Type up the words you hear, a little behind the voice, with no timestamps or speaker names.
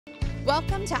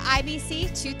Welcome to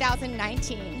IBC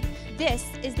 2019. This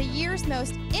is the year's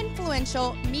most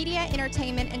influential media,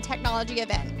 entertainment, and technology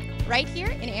event, right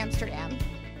here in Amsterdam.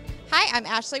 Hi, I'm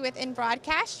Ashley with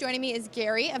InBroadcast. Joining me is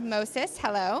Gary of Mo-Sys.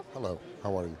 Hello. Hello,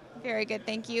 how are you? Very good,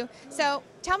 thank you. So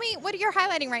tell me what you're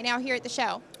highlighting right now here at the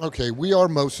show. Okay, we are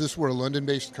MoSys. We're a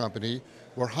London-based company.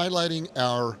 We're highlighting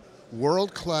our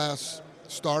world-class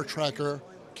StarTracker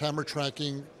camera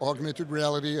tracking, augmented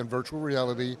reality and virtual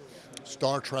reality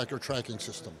StarTracker tracking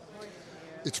system.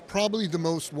 It's probably the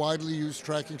most widely used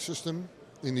tracking system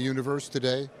in the universe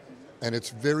today, and it's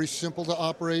very simple to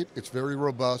operate, it's very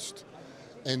robust,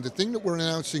 and the thing that we're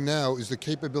announcing now is the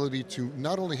capability to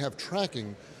not only have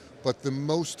tracking, but the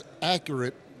most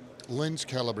accurate lens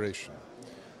calibration.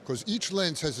 Because each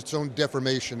lens has its own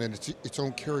deformation and its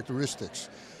own characteristics.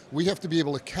 We have to be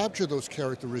able to capture those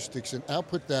characteristics and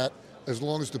output that, as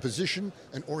long as the position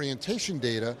and orientation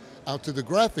data, out to the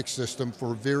graphics system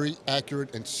for very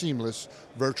accurate and seamless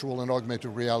virtual and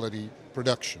augmented reality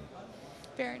production.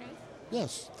 Very nice.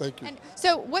 Yes, thank you. And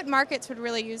so what markets would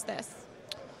really use this?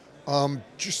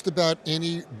 Just about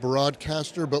any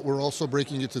broadcaster, but we're also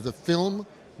breaking it to the film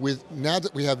now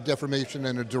that we have deformation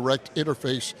and a direct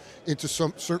interface into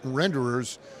some certain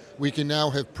renderers, we can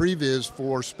now have previs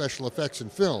for special effects in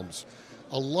films.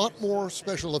 A lot more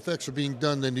special effects are being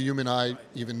done than the human eye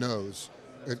even knows.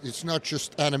 It's not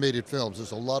just animated films,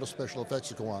 there's a lot of special effects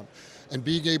that go on. And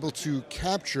being able to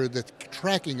capture the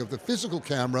tracking of the physical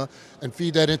camera and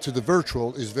feed that into the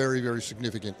virtual is very, very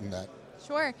significant in that.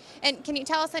 Sure. And can you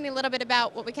tell us a little bit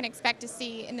about what we can expect to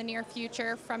see in the near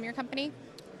future from your company?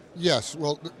 Yes,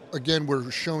 well, again,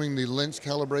 we're showing the lens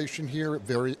calibration here,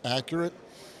 very accurate.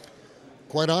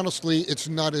 Quite honestly, it's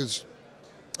not as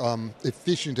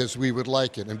efficient as we would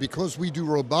like it. And because we do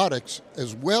robotics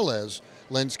as well as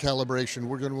lens calibration,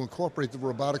 we're going to incorporate the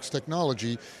robotics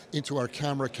technology into our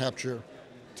camera capture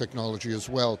technology as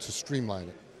well to streamline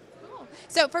it. Cool.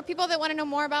 So for people that want to know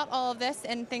more about all of this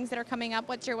and things that are coming up,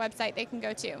 what's your website they can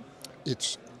go to?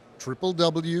 It's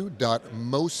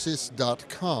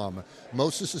www.mosys.com.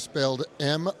 MoSys is spelled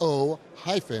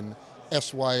M-O-Sys.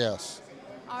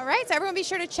 All right, so everyone be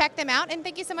sure to check them out, and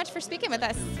thank you so much for speaking with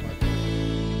us.